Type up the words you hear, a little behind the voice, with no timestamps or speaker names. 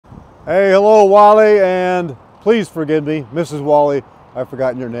Hey, hello, Wally, and please forgive me, Mrs. Wally. I've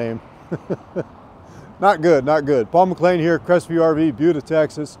forgotten your name. Not good, not good. Paul McLean here, Crestview RV, Buda,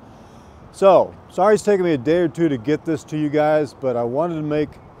 Texas. So, sorry it's taken me a day or two to get this to you guys, but I wanted to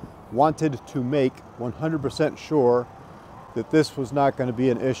make 100% sure that this was not going to be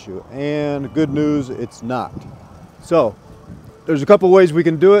an issue. And good news, it's not. So, there's a couple ways we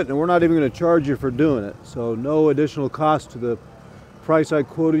can do it, and we're not even going to charge you for doing it. So, no additional cost to the price I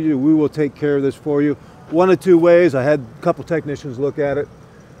quoted you. We will take care of this for you. One of two ways. I had a couple technicians look at it.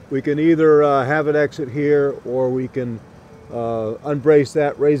 We can either have it exit here, or we can unbrace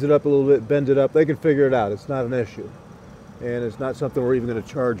that, raise it up a little bit, bend it up. They can figure it out. It's not an issue. And it's not something we're even going to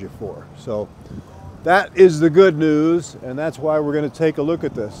charge you for. So that is the good news, and that's why we're going to take a look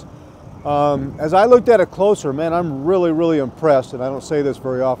at this. As I looked at it closer, man, I'm really impressed, and I don't say this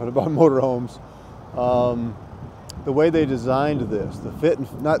very often about motorhomes. The way they designed this, the fit and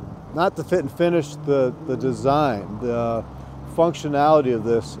not the fit and finish, the design, the functionality of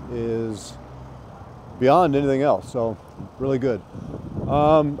this is beyond anything else. So really good.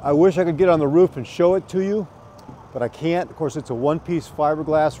 I wish I could get on the roof and show it to you, but I can't. Of course, it's a one-piece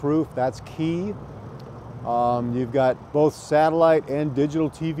fiberglass roof. That's key. You've got both satellite and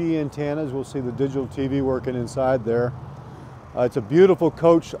digital TV antennas. We'll see the digital TV working inside there. It's a beautiful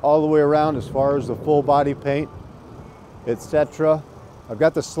coach all the way around as far as the full body paint, etc. I've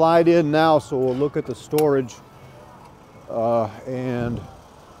got the slide in now, so we'll look at the storage and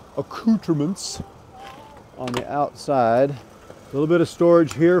accoutrements on the outside. A little bit of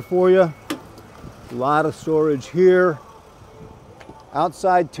storage here for you. A lot of storage here.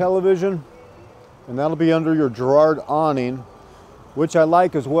 Outside television, and that'll be under your Girard awning, which I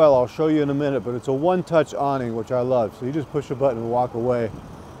like as well. I'll show you in a minute, but it's a one-touch awning, which I love. So you just push a button and walk away,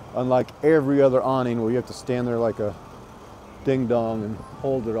 unlike every other awning where you have to stand there like a ding-dong and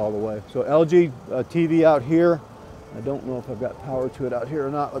hold it all the way. So LG TV out here. I don't know if I've got power to it out here or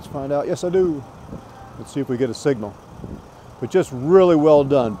not. Let's find out. Yes, I do. Let's see if we get a signal. But just really well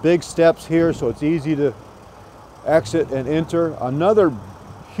done. Big steps here, so it's easy to exit and enter. Another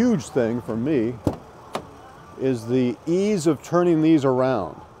huge thing for me is the ease of turning these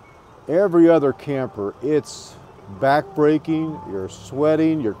around. Every other camper, it's back-breaking, you're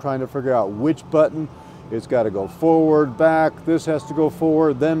sweating, you're trying to figure out which button. It's got to go forward, back, this has to go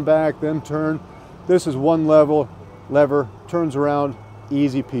forward, then back, then turn. This is one lever, turns around,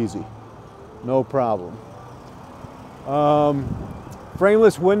 easy peasy, no problem.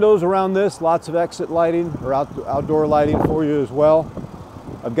 Frameless windows around this, lots of exit lighting or outdoor lighting for you as well.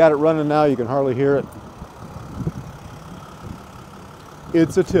 I've got it running now, you can hardly hear it.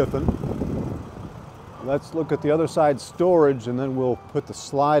 It's a Tiffin. Let's look at the other side storage, and then we'll put the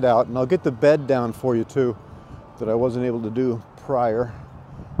slide out, and I'll get the bed down for you too that I wasn't able to do prior.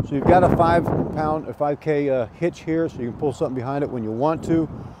 So you've got a 5K hitch here, so you can pull something behind it when you want to.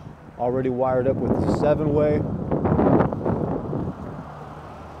 Already wired up with the 7-way.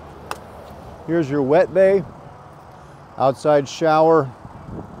 Here's your wet bay, outside shower.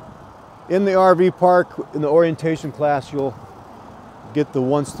 In the RV park, in the orientation class, you'll get the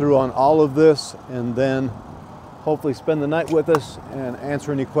once through on all of this, and then hopefully spend the night with us and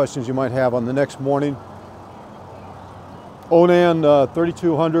answer any questions you might have on the next morning. Onan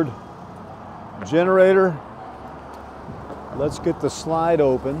 3200 generator. Let's get the slide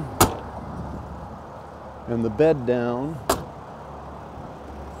open and the bed down.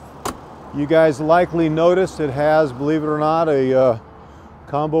 You guys likely noticed it has, believe it or not, a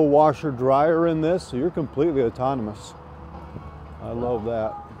combo washer dryer in this, so you're completely autonomous. I love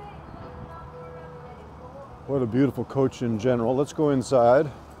that. What a beautiful coach in general. Let's go inside.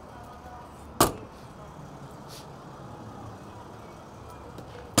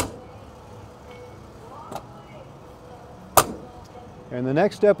 And the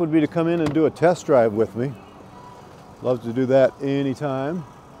next step would be to come in and do a test drive with me. Love to do that anytime.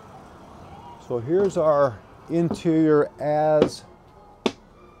 So here's our interior as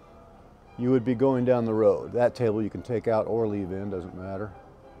you would be going down the road. That table you can take out or leave in, doesn't matter.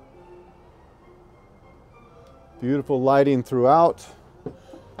 Beautiful lighting throughout.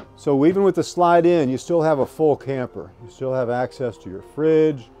 So even with the slide in, you still have a full camper. You still have access to your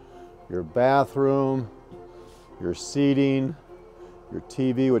fridge, your bathroom, your seating, your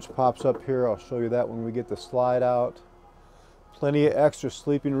TV, which pops up here. I'll show you that when we get the slide out. Plenty of extra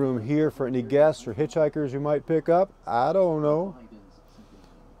sleeping room here for any guests or hitchhikers you might pick up. I don't know.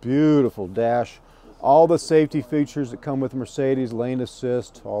 Beautiful dash. All the safety features that come with Mercedes, lane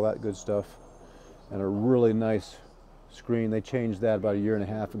assist, all that good stuff. And a really nice screen. They changed that about 1.5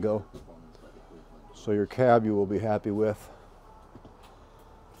 years ago. So your cab you will be happy with.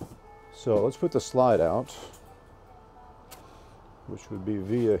 So let's put the slide out, which would be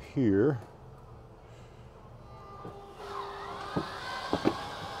via here.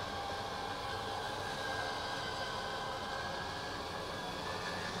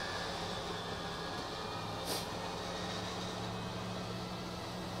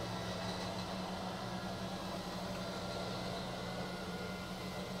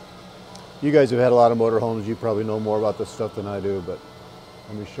 You guys have had a lot of motorhomes. You probably know more about this stuff than I do, but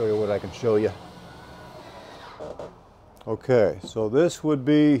let me show you what I can show you. Okay, so this would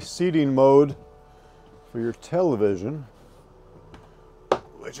be seating mode for your television,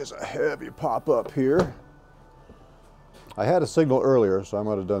 which is a heavy pop-up here. I had a signal earlier, so I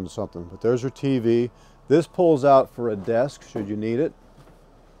might have done something, but there's your TV. This pulls out for a desk, should you need it.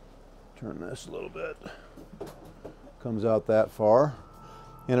 Turn this a little bit. Comes out that far.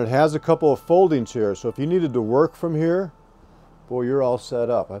 And it has a couple of folding chairs, so if you needed to work from here, boy, you're all set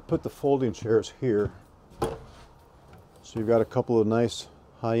up. I put the folding chairs here. So you've got a couple of nice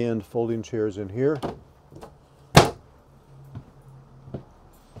high-end folding chairs in here.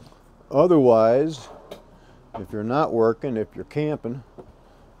 Otherwise, if you're not working, if you're camping,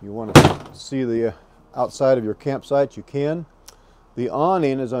 you want to see the outside of your campsite, you can. The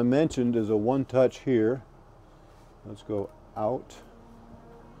awning, as I mentioned, is a one-touch here. Let's go out.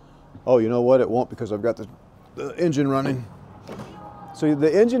 Oh, you know what? It won't, because I've got the engine running. So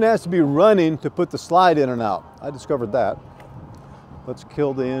the engine has to be running to put the slide in and out. I discovered that. Let's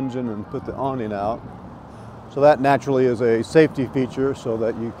kill the engine and put the awning out. So that naturally is a safety feature, so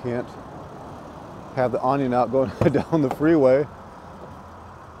that you can't have the awning out going down the freeway.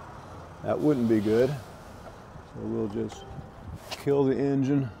 That wouldn't be good. So we'll just kill the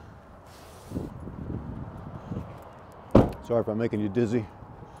engine. Sorry if I'm making you dizzy.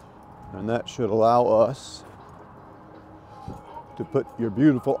 And that should allow us to put your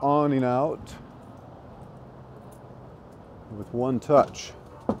beautiful awning out with one touch.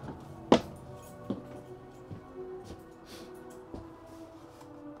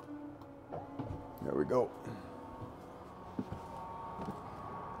 There we go.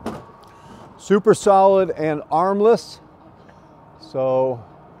 Super solid and armless. So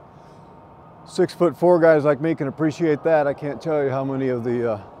 6'4" guys like me can appreciate that. I can't tell you how many of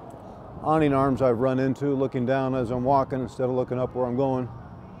the awning arms I've run into looking down as I'm walking instead of looking up where I'm going.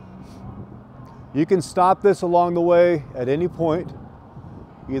 You can stop this along the way at any point,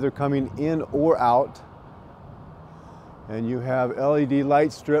 either coming in or out. And you have LED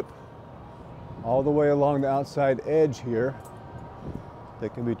light strip all the way along the outside edge here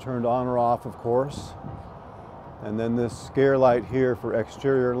that can be turned on or off, of course. And then this scare light here for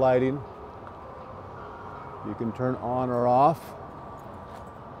exterior lighting. You can turn on or off.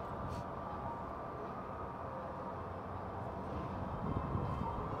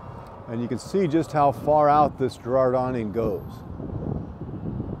 And you can see just how far out this Girard awning goes.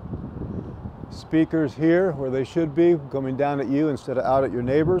 Speakers here where they should be, coming down at you instead of out at your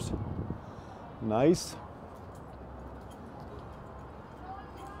neighbors. Nice.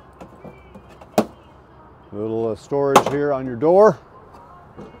 Little storage here on your door.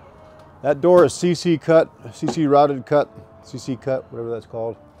 That door is CC cut, CC routed cut, CC cut, whatever that's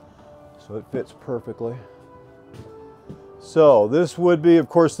called. So it fits perfectly. So this would be, of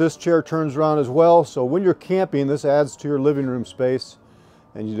course, this chair turns around as well. So when you're camping, this adds to your living room space,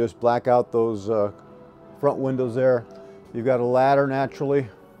 and you just black out those front windows there. You've got a ladder naturally,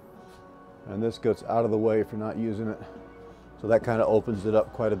 and this gets out of the way if you're not using it. So that kind of opens it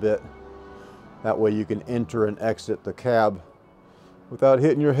up quite a bit. That way you can enter and exit the cab without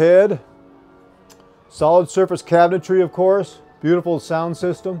hitting your head. Solid surface cabinetry, of course. Beautiful sound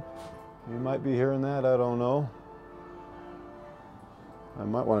system. You might be hearing that, I don't know. I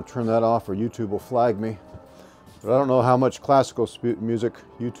might want to turn that off or YouTube will flag me. But I don't know how much classical music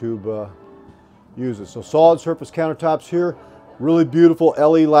YouTube uses. So solid surface countertops here. Really beautiful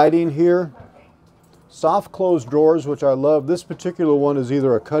LED lighting here. Soft closed drawers, which I love. This particular one is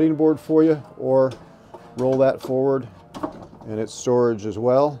either a cutting board for you or roll that forward and it's storage as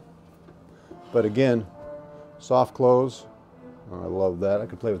well. But again, soft close. Oh, I love that. I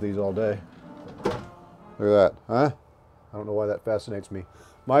could play with these all day. Look at that, huh? I don't know why that fascinates me.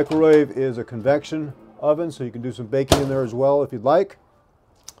 Microwave is a convection oven, so you can do some baking in there as well if you'd like.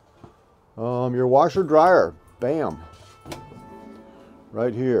 Your washer dryer, bam.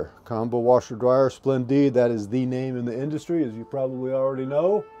 Right here, combo washer dryer, Splendide. That is the name in the industry, as you probably already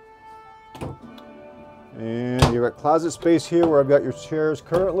know. And you've got closet space here where I've got your chairs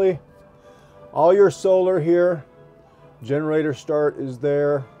currently. All your solar here. Generator start is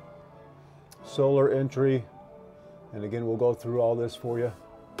there. Solar entry. And again, we'll go through all this for you.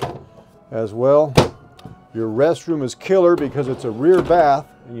 as well. Your restroom is killer because it's a rear bath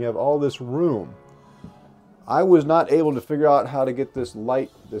and you have all this room. I was not able to figure out how to get this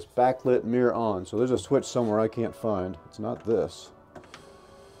light, this backlit mirror on. So there's a switch somewhere I can't find. It's not this.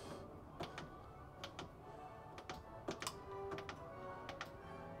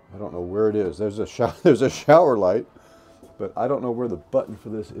 I don't know where it is. There's a shower light, but I don't know where the button for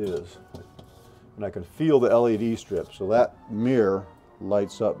this is. And I can feel the LED strip. So that mirror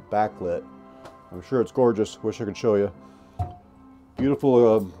lights up backlit. I'm sure it's gorgeous. Wish I could show you.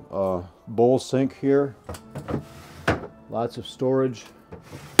 Beautiful bowl sink here. Lots of storage.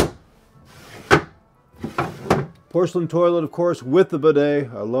 Porcelain toilet, of course, with the bidet.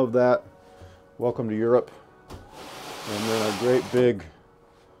 I love that. Welcome to Europe. And then a great big,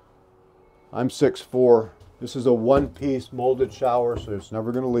 I'm 6'4". This is a one-piece molded shower, so it's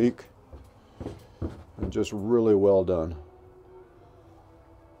never going to leak. And just really well done.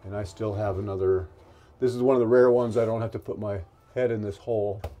 And I still have another, this is one of the rare ones I don't have to put my head in this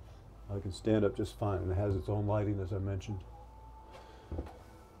hole. I can stand up just fine, and it has its own lighting, as I mentioned.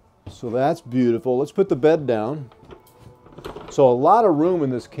 So that's beautiful. Let's put the bed down. So a lot of room in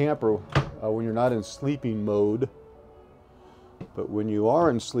this camper when you're not in sleeping mode. But when you are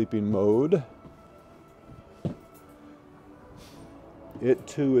in sleeping mode, it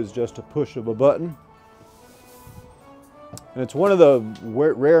too is just a push of a button. And it's one of the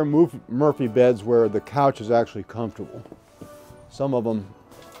rare Murphy beds where the couch is actually comfortable. Some of them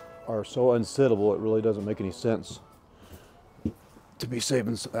are so unsittable it really doesn't make any sense to be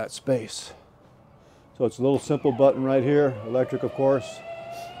saving that space. So it's a little simple button right here, electric of course.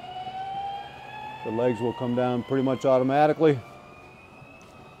 The legs will come down pretty much automatically.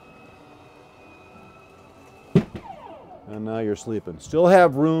 And now you're sleeping. Still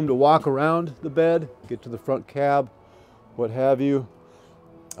have room to walk around the bed, get to the front cab, what have you.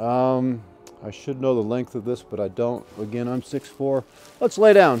 I should know the length of this, but I don't. Again, I'm 6'4". Let's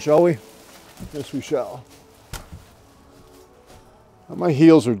lay down, shall we? Yes, we shall. My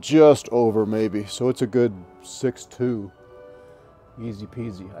heels are just over, maybe, so it's a good 6'2". Easy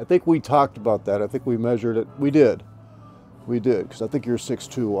peasy. I think we talked about that. I think we measured it. We did, because I think you're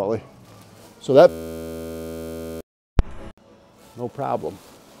 6'2", Wally. So that, no problem.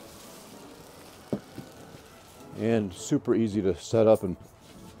 And super easy to set up and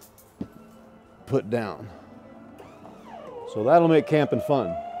put down. So that'll make camping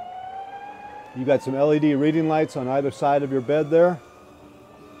fun. You got some LED reading lights on either side of your bed there.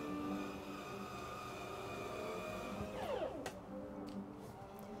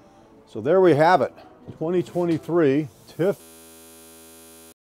 So there we have it, 2023 Tiffin.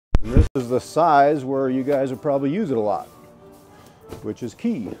 And this is the size where you guys will probably use it a lot, which is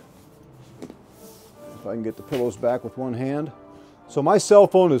key. If I can get the pillows back with one hand. So my cell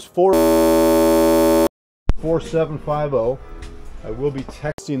phone is 4750. I will be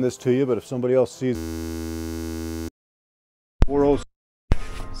texting this to you, but if somebody else sees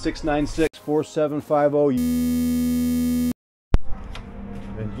 406-696-4750.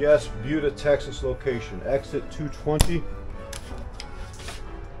 And yes, Buda, Texas location. Exit 220.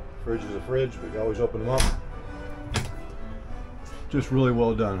 Fridge is a fridge, but you always open them up. Just really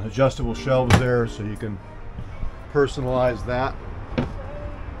well done. Adjustable shelves there, so you can personalize that.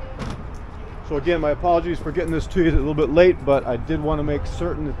 So again, my apologies for getting this to you a little bit late, but I did want to make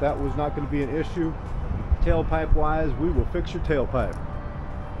certain that that was not going to be an issue. Tailpipe wise, we will fix your tailpipe.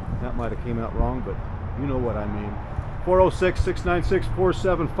 That might have came out wrong, but you know what I mean.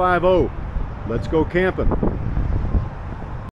 406-696-4750. Let's go camping.